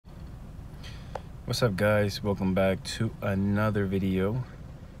What's up, guys? Welcome back to another video.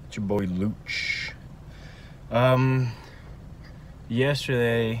 It's your boy Luch.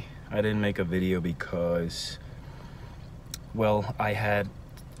 Yesterday I didn't make a video because, well, I had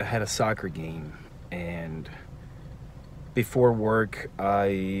a soccer game, and before work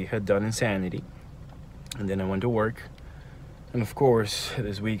I had done Insanity, and then I went to work, and of course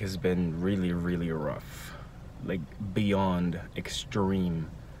this week has been really rough, like beyond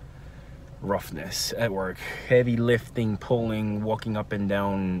extreme roughness at work. Heavy lifting, pulling, walking up and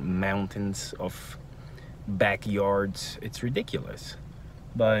down mountains of backyards. It's ridiculous,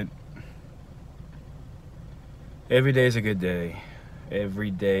 but every day is a good day.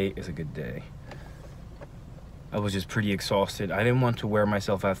 Every day is a good day. I was just pretty exhausted. I didn't want to wear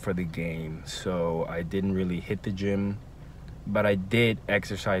myself out for the game, so I didn't really hit the gym, but I did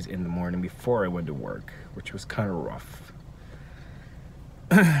exercise in the morning before I went to work, which was kind of rough.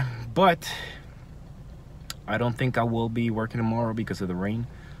 But I don't think I will be working tomorrow because of the rain,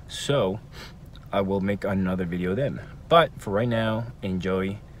 so I will make another video then. But for right now,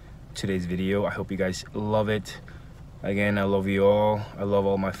 enjoy today's video. I hope you guys love it. Again, I love you all. I love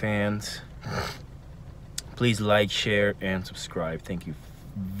all my fans. Please like, share, and subscribe. Thank you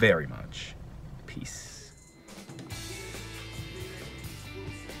very much. Peace.